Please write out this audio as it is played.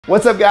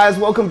What's up guys,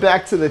 welcome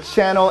back to the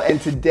channel, and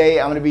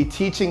today I'm going to be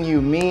teaching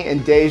you me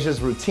and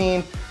Deja's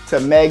routine to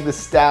Meg the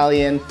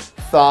Stallion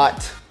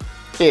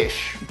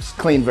THOT-ish. It's a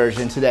clean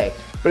version today.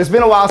 But it's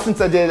been a while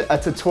since I did a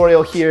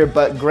tutorial here,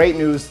 but great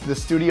news, the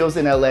studios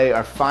in LA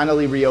are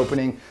finally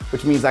reopening,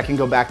 which means I can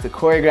go back to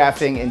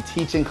choreographing and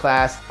teaching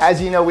class.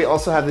 As you know, we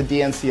also have the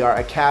DNCR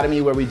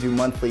Academy where we do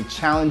monthly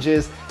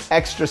challenges,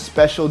 extra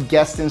special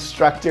guest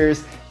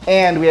instructors,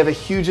 and we have a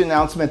huge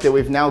announcement that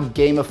we've now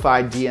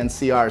gamified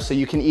DNCR, so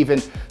you can even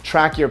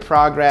track your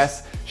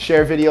progress,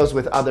 share videos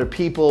with other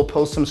people,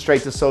 post them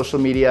straight to social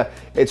media.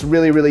 It's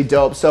really, really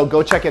dope. So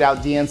go check it out,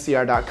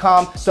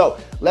 dncr.com. So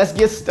let's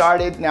get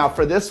started. Now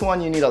for this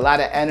one, you need a lot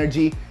of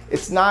energy.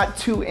 It's not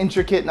too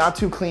intricate, not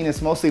too clean.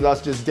 It's mostly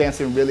us just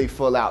dancing really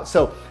full out.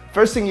 So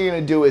first thing you're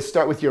gonna do is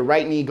start with your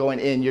right knee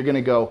going in. You're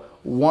gonna go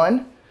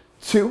 1,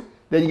 2,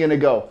 then you're gonna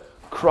go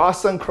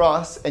cross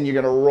uncross, and you're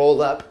gonna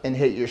roll up and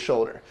hit your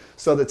shoulder.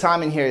 So the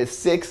timing here is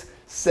 6,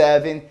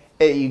 7,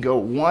 8. You go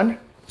 1,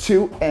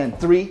 2, and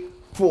 3,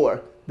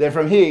 4. Then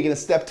from here, you're gonna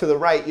step to the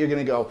right. You're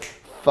gonna go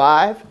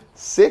 5,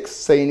 6.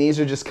 So your knees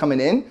are just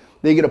coming in.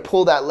 Then you're gonna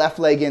pull that left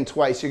leg in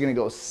twice. You're gonna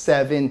go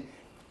 7,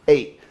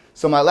 8.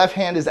 So my left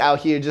hand is out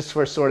here just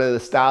for sort of the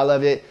style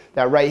of it.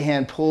 That right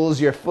hand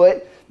pulls your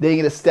foot. Then you're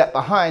gonna step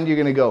behind. You're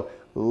gonna go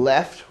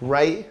left,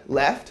 right,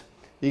 left.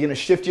 You're gonna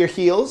shift your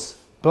heels,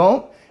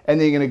 boom. And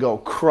then you're gonna go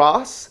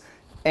cross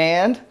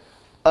and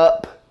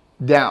up,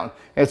 down.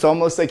 And it's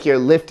almost like you're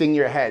lifting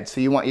your head, so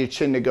you want your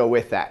chin to go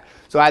with that.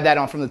 So add that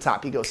on from the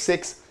top. You go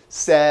 6,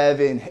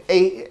 7,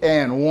 8,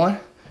 and 1,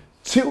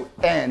 2,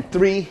 and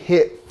 3,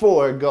 hit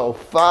 4, go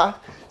 5,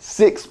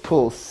 6,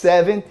 pull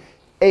 7,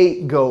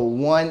 8, go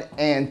 1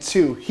 and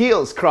 2,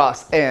 heels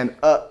cross and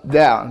up,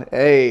 down.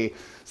 Hey,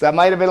 so that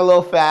might have been a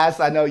little fast.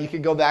 I know you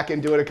could go back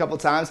and do it a couple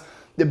times.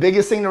 The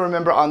biggest thing to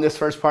remember on this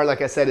first part,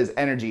 like I said, is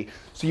energy.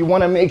 So you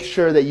want to make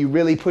sure that you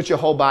really put your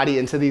whole body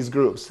into these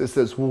groups. This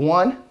is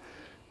 1,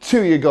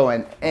 2, you're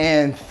going,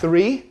 and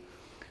 3,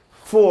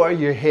 4,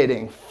 you're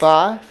hitting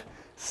 5,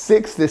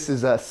 6, this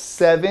is a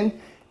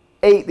 7,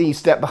 8, then you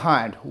step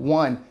behind,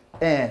 1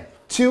 and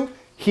 2,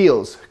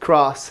 heels,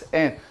 cross,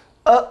 and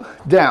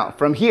up, down.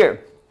 From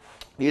here,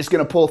 you're just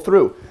gonna pull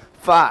through,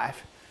 5,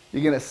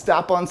 you're gonna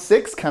stop on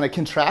 6, kind of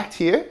contract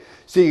here,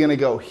 so you're gonna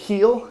go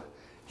heel,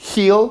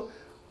 heel,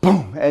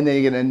 boom, and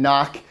then you're gonna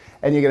knock,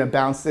 and you're gonna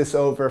bounce this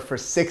over for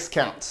 6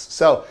 counts.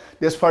 So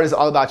this part is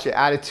all about your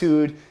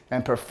attitude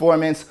and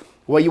performance.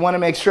 What you want to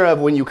make sure of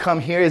when you come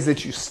here is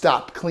that you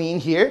stop clean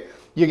here.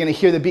 You're going to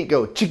hear the beat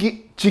go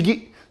chiggy,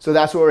 chiggy. So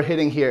that's what we're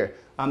hitting here.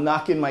 I'm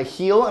knocking my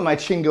heel and my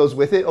chin goes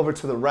with it over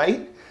to the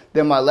right.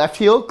 Then my left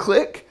heel,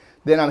 click.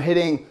 Then I'm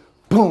hitting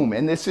boom.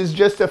 And this is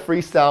just a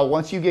freestyle.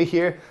 Once you get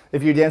here,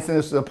 if you're dancing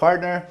this with a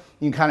partner,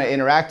 you can kind of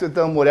interact with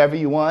them, whatever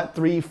you want.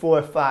 3,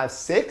 4, 5,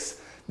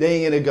 6.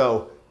 Then you're going to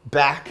go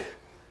back,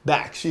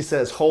 back. She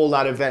says, whole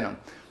lot of venom.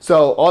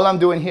 So all I'm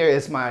doing here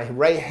is my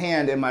right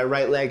hand and my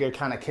right leg are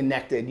kind of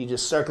connected. You're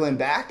just circling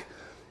back.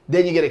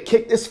 Then you're gonna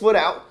kick this foot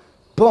out.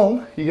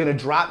 Boom, you're gonna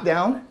drop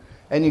down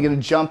and you're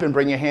gonna jump and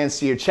bring your hands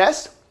to your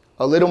chest.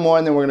 A little more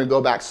and then we're gonna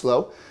go back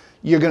slow.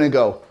 You're gonna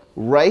go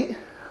right,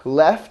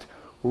 left,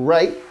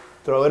 right,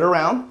 throw it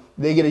around.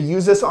 Then you're gonna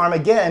use this arm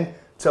again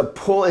to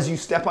pull as you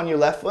step on your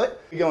left foot.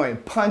 You're going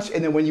punch,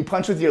 and then when you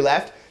punch with your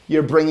left,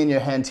 you're bringing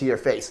your hand to your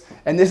face.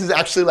 And this is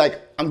actually like,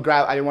 I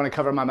didn't want to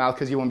cover my mouth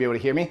because you won't be able to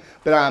hear me,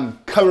 but I'm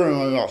covering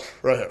my mouth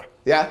right here,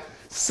 yeah?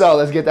 So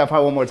let's get that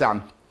part one more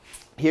time.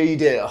 Here you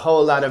did a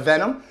whole lot of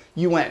venom.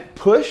 You went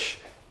push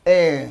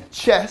and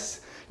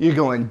chest. You're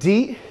going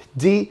deep,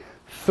 deep,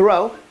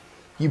 throw.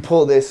 You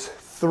pull this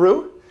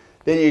through.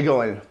 Then you're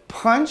going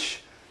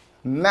punch,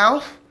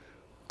 mouth,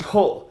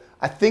 pull.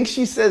 I think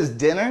she says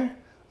dinner.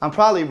 I'm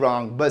probably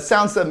wrong, but it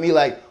sounds to me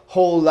like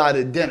whole lot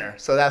of dinner.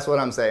 So that's what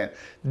I'm saying.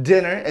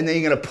 Dinner, and then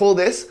you're gonna pull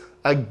this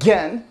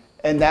again,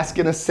 and that's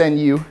gonna send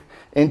you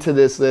into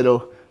this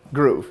little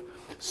groove.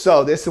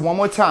 So this is one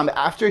more time.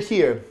 After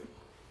here,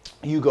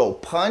 you go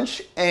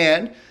punch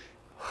and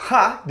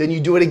ha, then you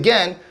do it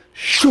again,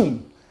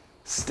 shoom.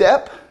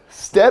 Step,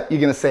 step, you're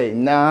gonna say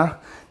nah,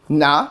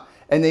 nah,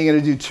 and then you're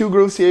gonna do 2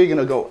 grooves here. You're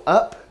gonna go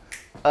up,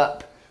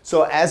 up.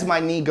 So as my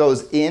knee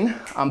goes in,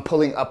 I'm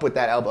pulling up with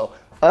that elbow.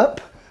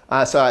 Up,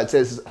 so it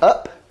says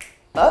up,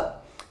 up,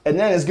 and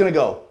then it's gonna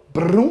go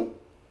boom,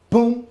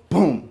 boom,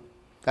 boom.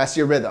 That's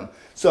your rhythm.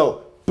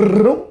 So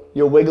boom,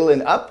 you're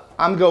wiggling up.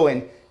 I'm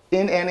going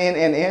in and in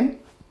and in.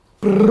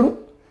 Boom.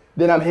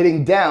 Then I'm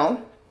hitting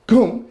down,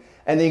 boom,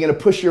 and then you're gonna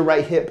push your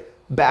right hip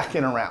back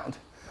and around.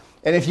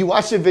 And if you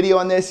watch the video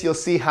on this, you'll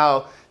see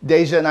how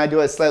Deja and I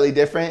do it slightly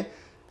different.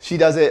 She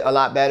does it a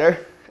lot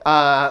better,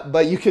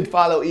 but you could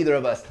follow either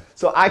of us.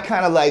 So I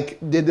kind of like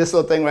did this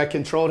little thing where I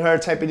controlled her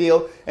type of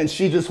deal, and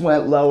she just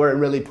went lower and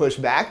really pushed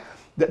back.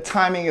 The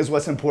timing is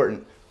what's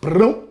important.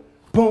 Boom,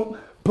 boom,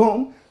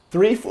 boom,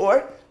 3,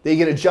 4. Then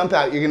you're gonna jump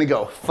out. You're gonna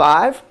go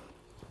 5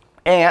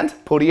 and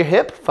pull to your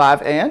hip,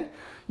 5 and.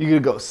 You're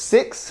gonna go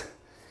 6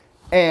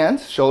 and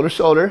shoulder,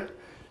 shoulder.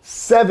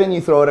 7,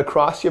 you throw it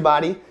across your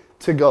body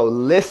to go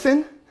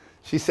listen.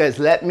 She says,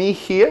 let me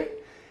hear.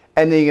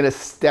 and then you're gonna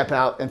step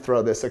out and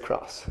throw this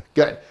across.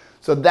 Good.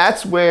 So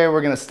that's where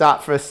we're gonna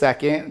stop for a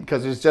second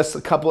because there's just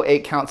a couple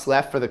 8 counts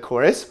left for the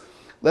chorus.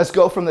 Let's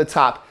go from the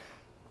top.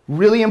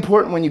 Really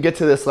important when you get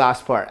to this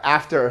last part.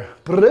 After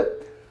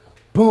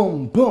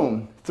boom,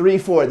 boom, 3,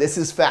 4, this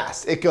is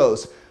fast. It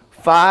goes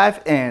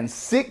 5 and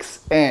 6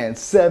 and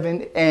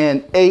 7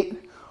 and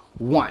 8,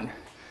 1.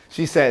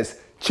 She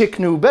says, chick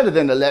knew better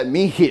than to let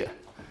me hear.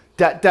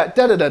 Da, da,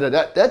 da, da, da, da,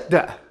 da, da,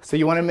 da. So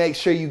you want to make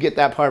sure you get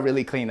that part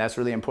really clean. That's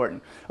really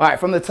important. All right,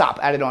 from the top,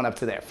 add it on up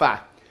to there. 5,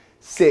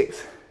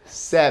 6,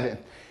 7,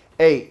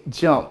 8,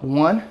 jump.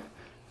 1,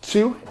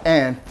 2,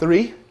 and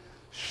 3,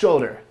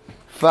 shoulder.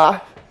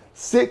 5,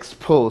 6,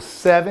 pull.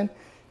 7,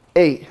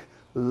 8,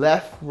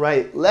 left,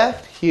 right,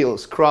 left,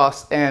 heels,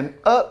 cross, and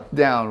up,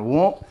 down.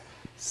 1,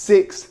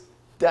 6,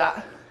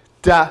 da,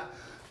 da,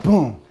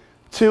 boom.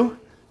 2,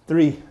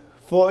 3,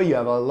 4, you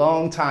have a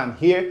long time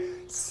here.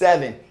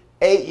 7,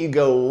 8, you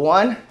go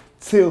 1,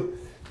 2,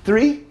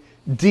 3,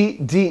 D,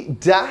 D,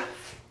 da,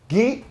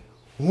 gee,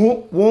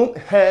 whoop, whoop,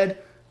 head,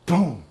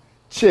 boom,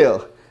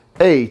 chill.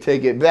 A,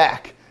 take it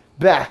back,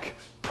 back,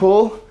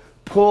 pull,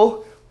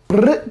 pull,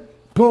 brr,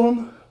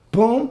 boom,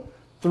 boom,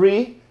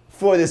 3,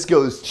 4. This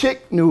goes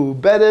chick knew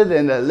better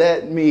than to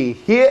let me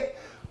hit,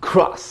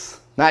 cross.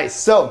 Nice.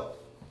 So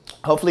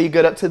hopefully you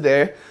get up to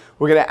there.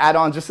 We're gonna add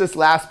on just this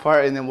last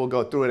part and then we'll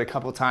go through it a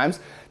couple times.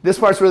 This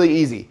part's really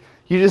easy.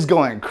 You're just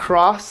going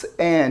cross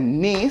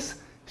and knees.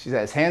 She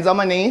says, hands on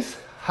my knees.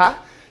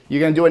 Ha.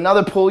 You're gonna do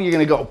another pull. You're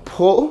gonna go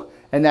pull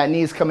and that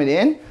knee's coming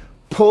in.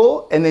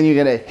 Pull and then you're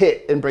gonna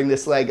hit and bring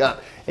this leg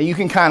up. And you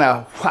can kind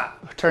of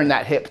turn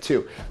that hip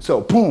too.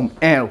 So boom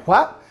and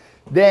whop.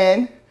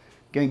 Then,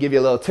 gonna give you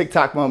a little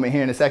TikTok moment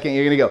here in a second.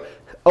 You're gonna go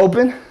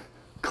open,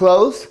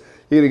 close.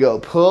 You're gonna go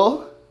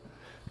pull,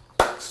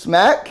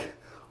 smack,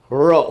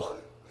 roll.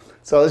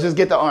 So let's just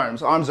get the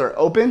arms. Arms are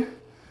open,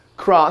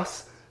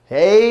 cross,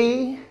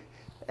 hey,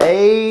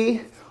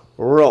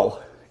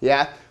 roll.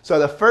 Yeah? So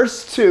the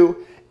first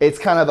 2, it's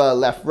kind of a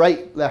left,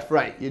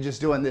 right. You're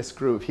just doing this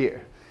groove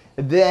here.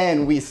 And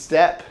then we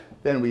step,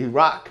 then we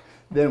rock,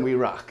 then we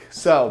rock.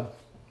 So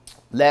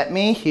let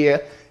me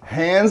hear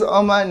hands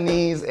on my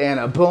knees and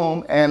a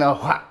boom and a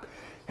whop.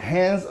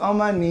 Hands on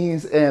my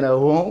knees and a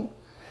whoop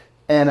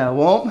and a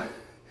whoop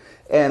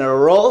and a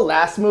roll.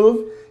 Last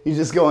move, you're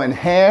just going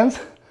hands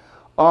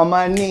on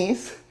my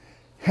knees,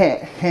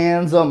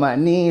 hands on my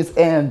knees,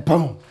 and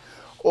boom.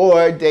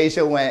 Or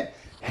Deja went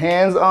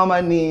hands on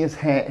my knees,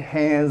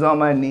 hands on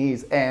my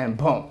knees, and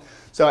boom.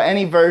 So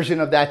any version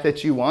of that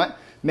that you want,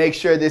 make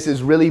sure this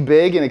is really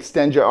big and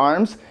extend your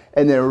arms,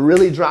 and then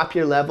really drop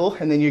your level,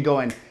 and then you're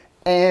going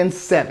and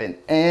 7,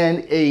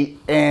 and 8,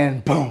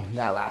 and boom,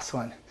 that last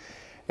one.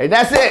 And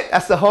that's it,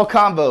 that's the whole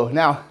combo.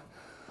 Now,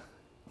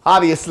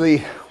 obviously,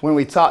 when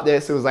we taught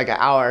this, it was like an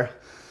hour,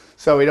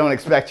 so we don't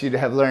expect you to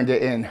have learned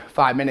it in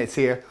 5 minutes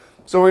here.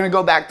 So we're gonna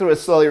go back through it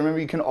slowly. Remember,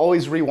 you can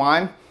always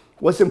rewind.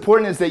 What's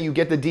important is that you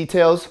get the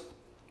details,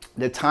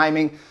 the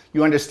timing,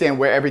 you understand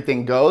where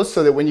everything goes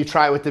so that when you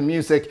try it with the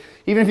music,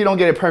 even if you don't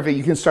get it perfect,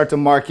 you can start to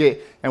mark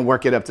it and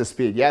work it up to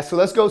speed. Yeah, so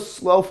let's go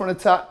slow from the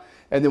top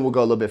and then we'll go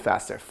a little bit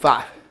faster.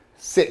 5,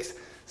 6,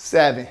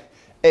 7,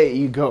 8,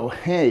 you go,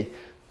 hey,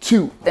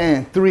 2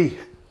 and 3,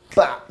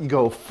 bop, you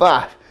go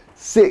 5,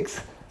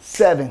 6,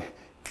 7,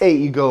 8,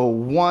 you go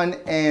 1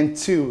 and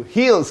 2,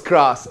 heels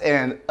cross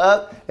and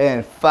up,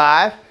 and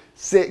 5,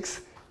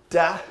 6,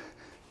 da,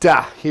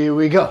 da, here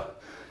we go.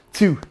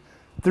 2,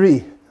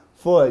 3,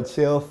 4,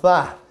 chill,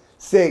 5,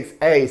 6,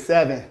 8,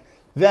 7,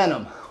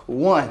 venom,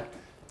 1,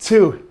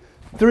 2,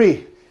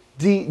 3,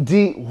 D,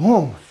 D,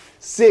 1,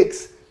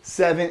 6,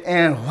 7,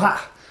 and wah,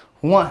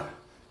 1,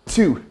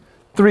 2,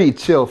 3,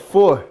 chill,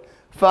 4,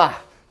 5,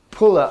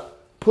 pull up,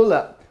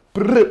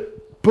 brr,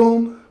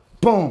 boom,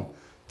 boom,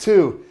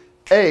 2,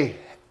 8,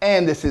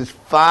 and this is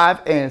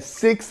 5 and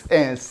 6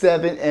 and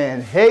 7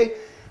 and hey,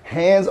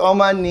 hands on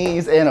my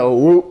knees and a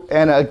whoop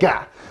and a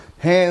ga.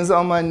 Hands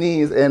on my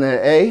knees and an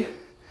A,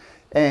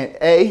 and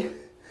A,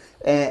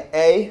 and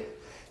A,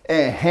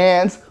 and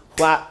hands,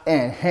 whop,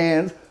 and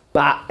hands,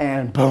 bop,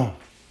 and boom.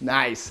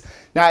 Nice.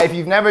 Now, if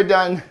you've never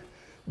done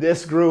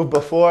this groove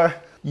before,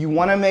 you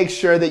wanna make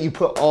sure that you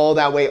put all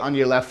that weight on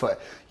your left foot.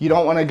 You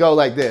don't wanna go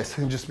like this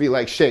and just be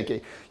like shaking.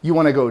 You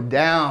wanna go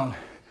down,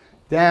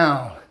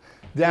 down,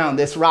 down.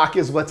 This rock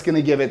is what's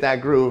gonna give it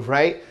that groove,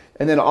 right?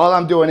 And then all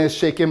I'm doing is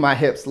shaking my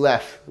hips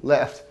left,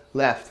 left,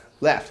 left,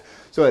 left.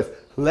 So it's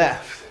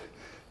left,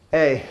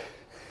 A,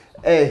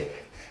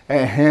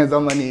 and hands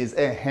on my knees,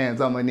 and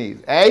hands on my knees,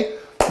 A.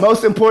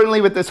 Most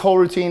importantly with this whole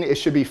routine, it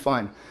should be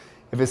fun.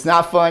 If it's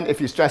not fun, if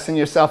you're stressing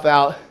yourself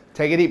out,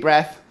 take a deep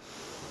breath.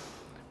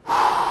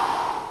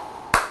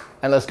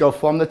 And let's go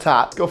from the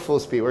top. Let's go full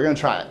speed. We're gonna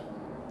try it.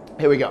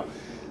 Here we go.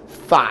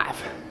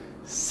 5,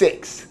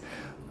 6,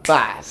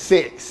 5,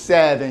 6,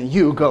 7.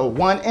 You go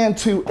 1 and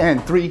 2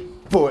 and 3,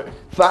 4,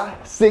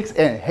 5, 6,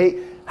 and 8.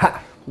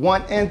 Ha.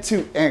 1 and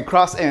 2 and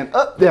cross and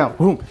up, down,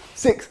 boom.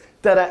 6,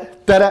 da da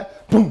da da,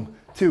 boom.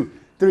 2,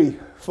 3,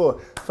 4,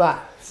 5,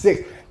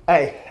 6,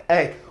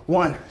 8,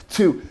 1,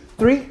 2,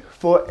 3,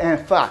 4,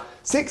 and 5,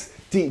 6,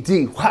 D,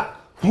 D, wha,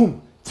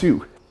 boom,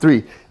 2,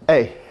 3,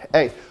 A,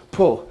 A,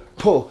 pull,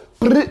 pull,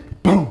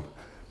 boom,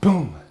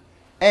 boom.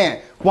 And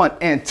 1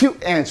 and 2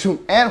 and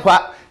shoot and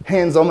whop.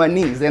 Hands on my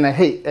knees and a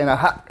hit and a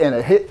hop and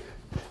a hit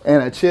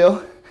and a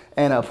chill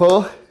and a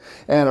pull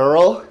and a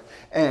roll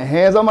and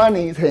hands on my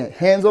knees,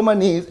 hands on my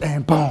knees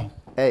and boom.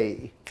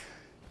 A,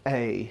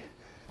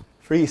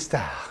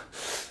 freestyle.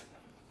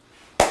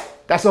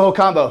 That's the whole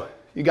combo.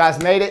 You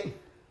guys made it.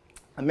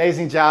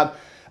 Amazing job.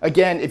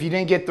 Again, if you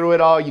didn't get through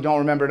it all, you don't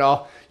remember it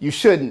all, you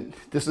shouldn't.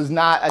 This is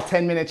not a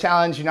 10-minute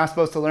challenge. You're not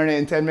supposed to learn it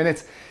in 10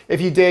 minutes.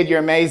 If you did, you're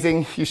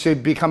amazing. You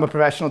should become a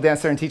professional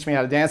dancer and teach me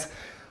how to dance.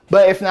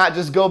 But if not,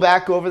 just go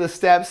back, go over the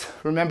steps.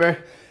 Remember,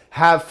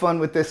 have fun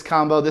with this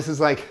combo. This is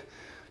like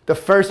the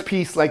first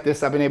piece like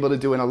this I've been able to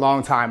do in a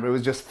long time. It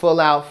was just full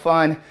out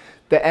fun.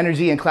 The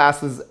energy in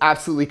class was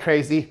absolutely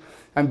crazy.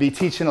 I'm gonna be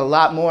teaching a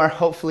lot more,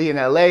 hopefully in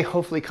LA,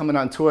 hopefully coming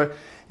on tour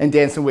and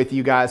dancing with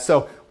you guys.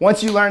 So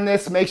once you learn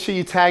this, make sure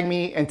you tag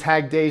me and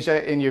tag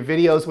Deja in your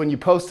videos when you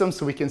post them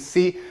so we can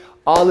see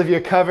all of your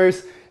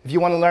covers. If you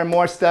want to learn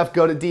more stuff,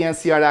 go to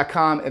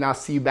dncr.com and I'll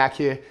see you back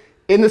here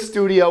in the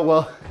studio.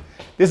 Well,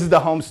 this is the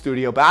home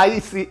studio, but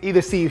I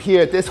either see you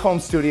here at this home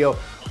studio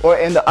or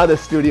in the other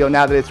studio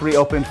now that it's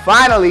reopened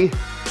finally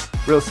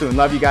real soon.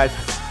 Love you guys.